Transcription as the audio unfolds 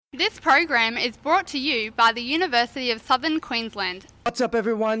This program is brought to you by the University of Southern Queensland. What's up,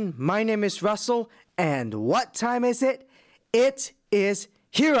 everyone? My name is Russell, and what time is it? It is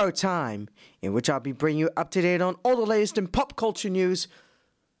Hero Time, in which I'll be bringing you up to date on all the latest in pop culture news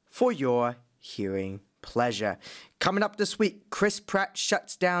for your hearing pleasure. Coming up this week, Chris Pratt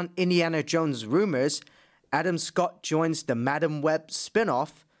shuts down Indiana Jones rumors, Adam Scott joins the Madam Web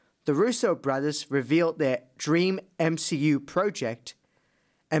spinoff, the Russo Brothers revealed their Dream MCU project,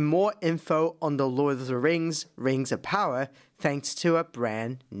 and more info on the Lord of the Rings, Rings of Power, thanks to a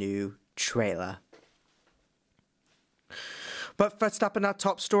brand new trailer. But first up in our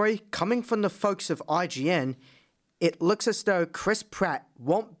top story, coming from the folks of IGN, it looks as though Chris Pratt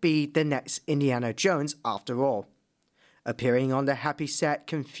won't be the next Indiana Jones after all. Appearing on the Happy Sad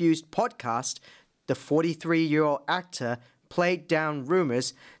Confused podcast, the 43-year-old actor played down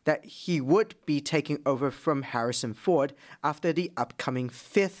rumors that he would be taking over from Harrison Ford after the upcoming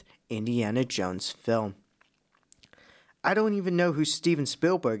 5th Indiana Jones film. "I don't even know who Steven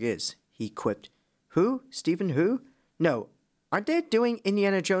Spielberg is," he quipped. "Who? Steven who? No, aren't they doing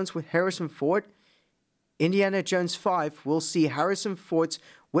Indiana Jones with Harrison Ford? Indiana Jones 5 will see Harrison Ford's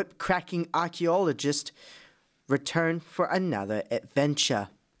whip-cracking archaeologist return for another adventure."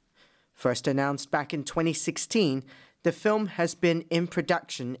 First announced back in 2016, the film has been in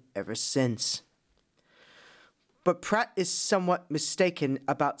production ever since. But Pratt is somewhat mistaken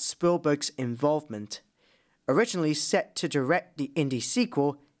about Spielberg's involvement. Originally set to direct the Indy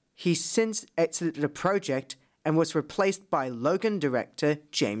sequel, he since exited the project and was replaced by Logan director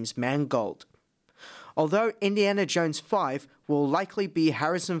James Mangold. Although Indiana Jones 5 will likely be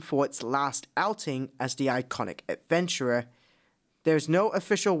Harrison Ford's last outing as the iconic adventurer, there's no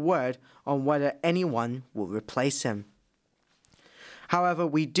official word on whether anyone will replace him. However,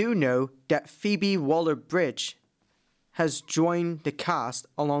 we do know that Phoebe Waller-Bridge has joined the cast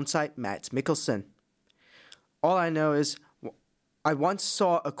alongside Mads Mikkelsen. All I know is I once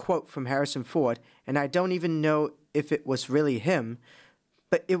saw a quote from Harrison Ford, and I don't even know if it was really him,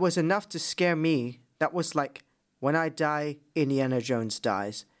 but it was enough to scare me. That was like, "When I die, Indiana Jones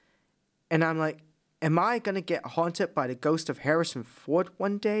dies." And I'm like, am I going to get haunted by the ghost of Harrison Ford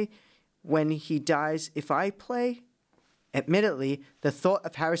one day when he dies if I play? Admittedly, the thought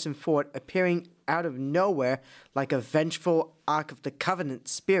of Harrison Ford appearing out of nowhere like a vengeful Ark of the Covenant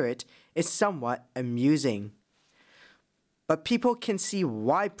spirit is somewhat amusing. But people can see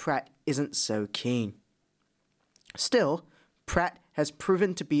why Pratt isn't so keen. Still, Pratt has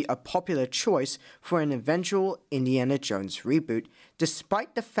proven to be a popular choice for an eventual Indiana Jones reboot,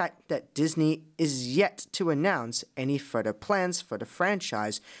 despite the fact that Disney is yet to announce any further plans for the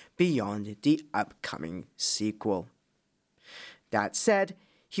franchise beyond the upcoming sequel. That said,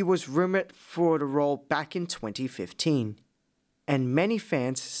 he was rumored for the role back in 2015, and many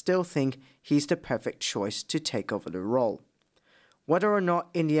fans still think he's the perfect choice to take over the role. Whether or not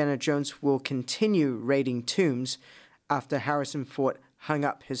Indiana Jones will continue raiding tombs after Harrison Ford hung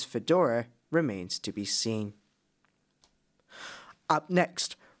up his fedora remains to be seen. Up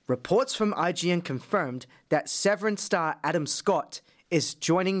next, reports from IGN confirmed that Severance star Adam Scott is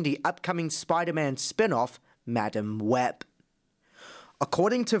joining the upcoming Spider-Man spin-off, Madam Web.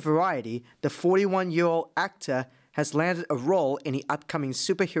 According to Variety, the 41-year-old actor has landed a role in the upcoming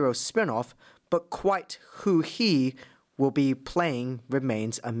superhero spin-off, but quite who he will be playing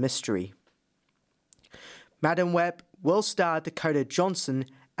remains a mystery. Madam Web will star Dakota Johnson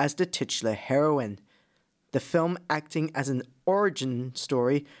as the titular heroine, the film acting as an origin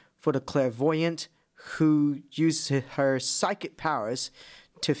story for the clairvoyant who uses her psychic powers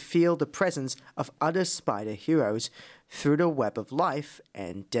to feel the presence of other spider heroes through the web of life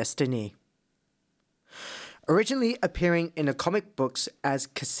and destiny. Originally appearing in the comic books as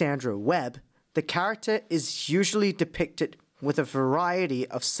Cassandra Webb, the character is usually depicted with a variety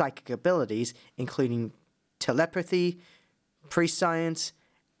of psychic abilities, including telepathy, prescience,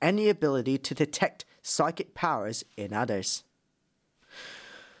 and the ability to detect psychic powers in others.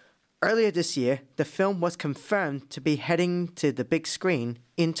 Earlier this year, the film was confirmed to be heading to the big screen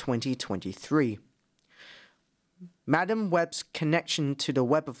in 2023. Madam Web's connection to the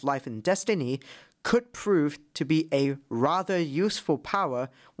web of life and destiny could prove to be a rather useful power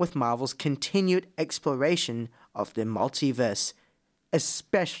with Marvel's continued exploration of the multiverse,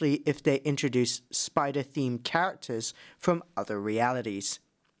 especially if they introduce spider-themed characters from other realities.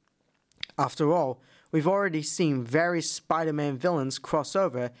 After all, we've already seen various Spider-Man villains cross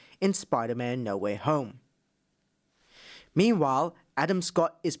over in Spider-Man No Way Home. Meanwhile, Adam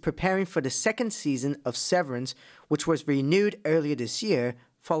Scott is preparing for the second season of Severance, which was renewed earlier this year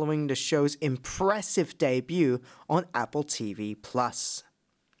following the show's impressive debut on Apple TV+.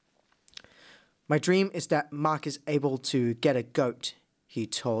 My dream is that Mark is able to get a goat, he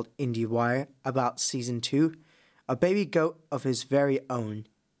told IndieWire about Season 2, a baby goat of his very own,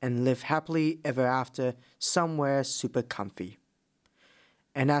 and live happily ever after somewhere super comfy.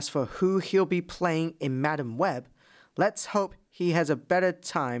 And as for who he'll be playing in Madam Web, let's hope he has a better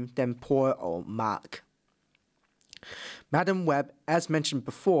time than poor old Mark. Madam Web, as mentioned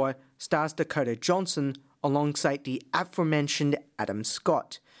before, stars Dakota Johnson alongside the aforementioned Adam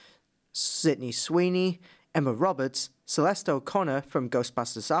Scott, Sydney Sweeney, Emma Roberts, Celeste O'Connor from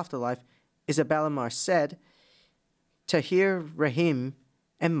Ghostbusters Afterlife, Isabella Merced, Tahir Rahim,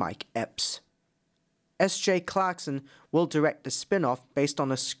 and Mike Epps. S.J. Clarkson will direct the spin-off based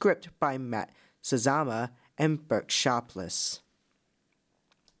on a script by Matt Sazama and Burke Sharpless.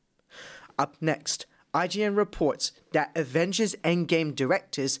 Up next, IGN reports that Avengers Endgame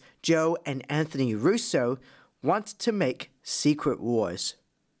directors Joe and Anthony Russo want to make Secret Wars.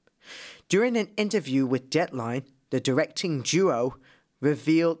 During an interview with Deadline, the directing duo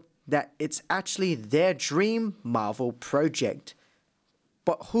revealed that it's actually their dream Marvel project.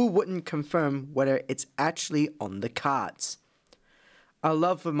 But who wouldn't confirm whether it's actually on the cards? Our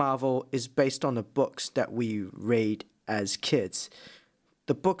love for Marvel is based on the books that we read as kids.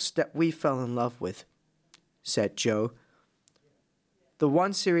 The books that we fell in love with, said Joe. The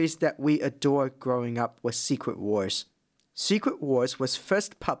one series that we adored growing up was Secret Wars. Secret Wars was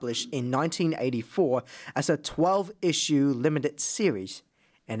first published in 1984 as a 12-issue limited series,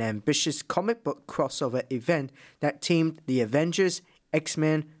 an ambitious comic book crossover event that teamed the Avengers,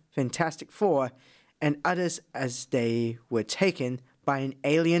 X-Men, Fantastic Four, and others as they were taken by an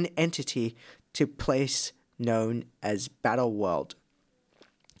alien entity to a place known as Battleworld.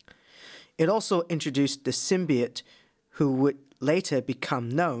 It also introduced the symbiote who would later become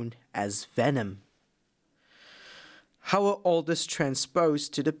known as Venom. How are all this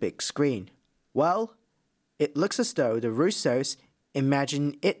transposed to the big screen? Well, it looks as though the Russos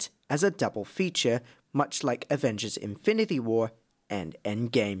imagine it as a double feature, much like Avengers Infinity War and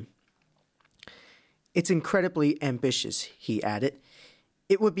Endgame. It's incredibly ambitious, he added.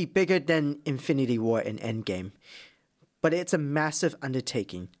 It would be bigger than Infinity War and Endgame, but it's a massive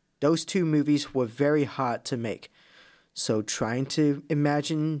undertaking. Those two movies were very hard to make, so trying to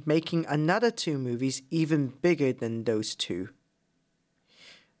imagine making another two movies even bigger than those two.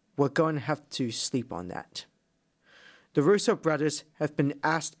 We're going to have to sleep on that. The Russo brothers have been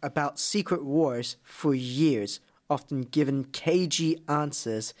asked about Secret Wars for years, often given cagey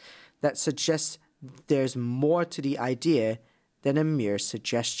answers that suggest there's more to the idea than a mere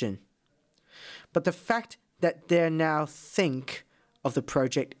suggestion. But the fact that they now think of the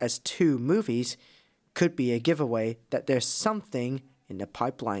project as two movies could be a giveaway that there's something in the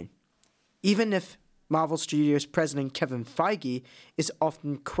pipeline. Even if Marvel Studios president Kevin Feige is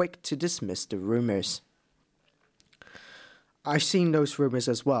often quick to dismiss the rumors. I've seen those rumors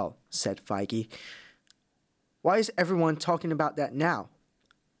as well, said Feige. Why is everyone talking about that now?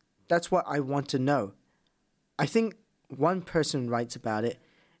 That's what I want to know. I think one person writes about it,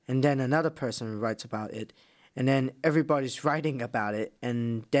 and then another person writes about it, and then everybody's writing about it,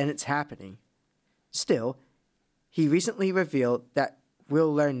 and then it's happening. Still, he recently revealed that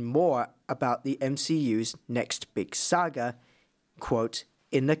we'll learn more about the MCU's next big saga, quote,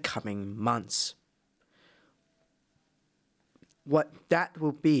 in the coming months. What that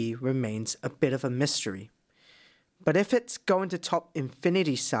will be remains a bit of a mystery. But if it's going to top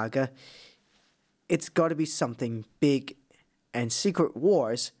Infinity Saga, it's got to be something big, and Secret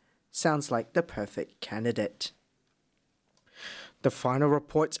Wars sounds like the perfect candidate. The final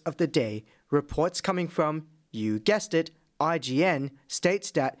reports of the day, reports coming from, you guessed it, IGN, states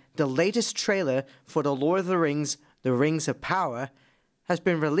that the latest trailer for The Lord of the Rings, The Rings of Power, has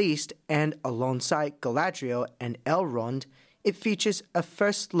been released, and alongside Galadriel and Elrond, it features a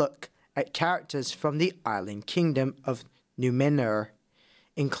first look at characters from the island kingdom of Numenor,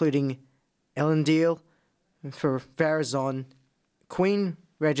 including Elendil, Pharazôn, Queen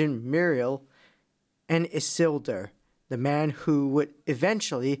Regent Muriel, and Isildur, the man who would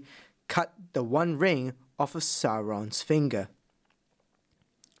eventually cut the One Ring off of Sauron's finger.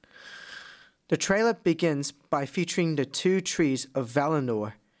 The trailer begins by featuring the two trees of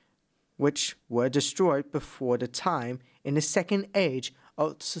Valinor, which were destroyed before the time in the second age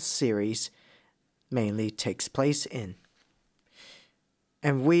of the series mainly takes place in.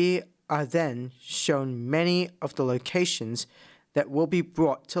 And we are then shown many of the locations that will be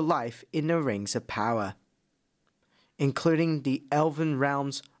brought to life in the Rings of Power, including the elven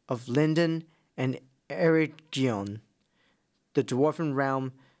realms of Lindon and Eregion, the dwarven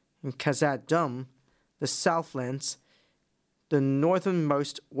realm in Khazad-dûm, the Southlands, the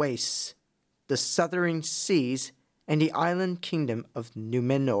northernmost wastes, the southern seas, and the island kingdom of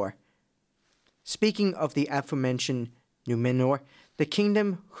Numenor. Speaking of the aforementioned Numenor, the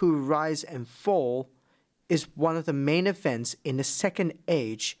kingdom who rise and fall is one of the main events in the Second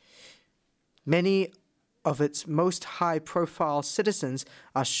Age. Many of its most high-profile citizens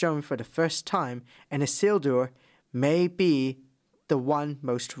are shown for the first time, and Isildur may be the one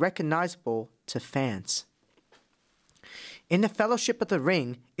most recognizable to fans. In the Fellowship of the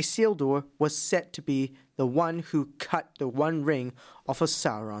Ring, Isildur was said to be the one who cut the One Ring off of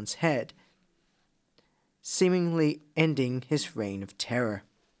Sauron's head, seemingly ending his reign of terror.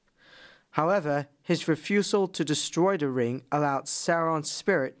 However, his refusal to destroy the ring allowed Sauron's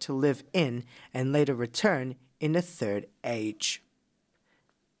spirit to live in and later return in the Third Age.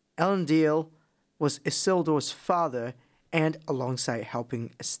 Elendil was Isildur's father, and alongside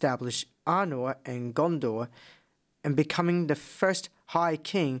helping establish Arnor and Gondor and becoming the first High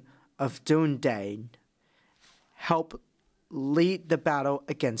King of Dúnedain, helped lead the battle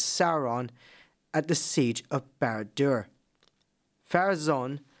against Sauron at the Siege of Barad-dûr.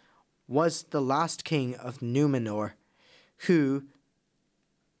 Pharazôn was the last king of Numenor, who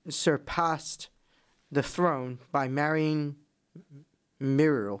surpassed the throne by marrying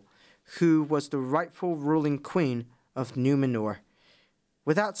Miriel, who was the rightful ruling queen of Numenor.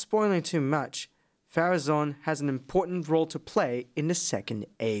 Without spoiling too much, Pharazôn has an important role to play in the Second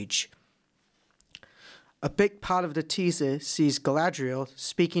Age. A big part of the teaser sees Galadriel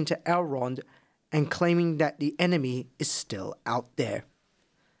speaking to Elrond and claiming that the enemy is still out there.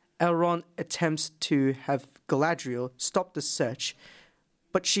 Elrond attempts to have Galadriel stop the search,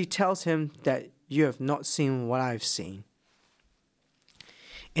 but she tells him that you have not seen what I've seen.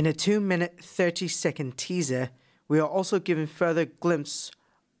 In a 2-minute, 30-second teaser, we are also given further glimpse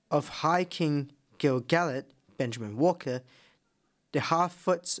of High King Gil-galad, Benjamin Walker, the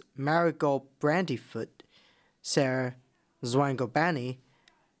Half-Foots Marigold Brandyfoot, Sarah Zwangobani,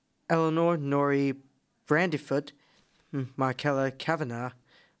 Eleanor Norrie Brandyfoot, Markella Kavanagh,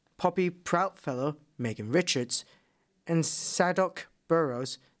 Poppy Proudfellow, Megan Richards, and Sadok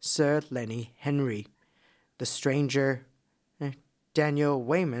Burrows, Sir Lenny Henry, the Stranger, Daniel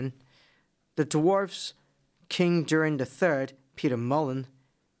Wayman, the Dwarves, King Durin III, Peter Mullen,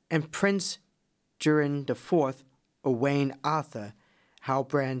 and Prince Durin IV, Owain Arthur,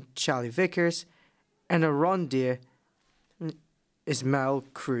 Halbrand Charlie Vickers, and Arondir Ismael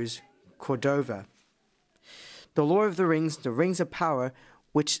Cruz Cordova. The Lord of the Rings, The Rings of Power,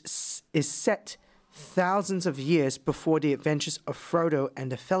 which is set thousands of years before the adventures of Frodo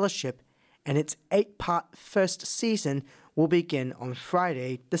and the Fellowship, and its 8-part first season will begin on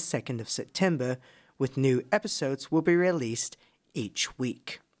Friday, the 2nd of September, with new episodes will be released each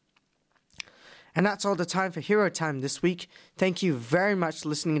week. And that's all the time for Hero Time this week. Thank you very much for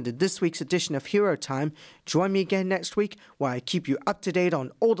listening to this week's edition of Hero Time. Join me again next week where I keep you up to date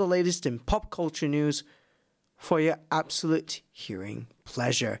on all the latest in pop culture news for your absolute hearing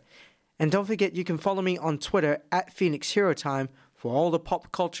pleasure. And don't forget you can follow me on Twitter at Phoenix Hero Time for all the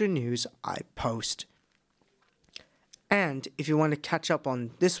pop culture news I post. And if you want to catch up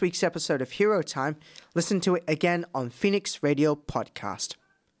on this week's episode of Hero Time, listen to it again on Phoenix Radio Podcast.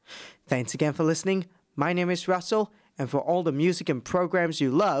 Thanks again for listening. My name is Russell, and for all the music and programs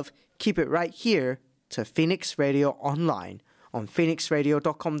you love, keep it right here to Phoenix Radio Online on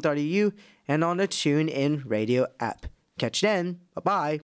phoenixradio.com.au and on the TuneIn Radio app. Catch you then. Bye-bye.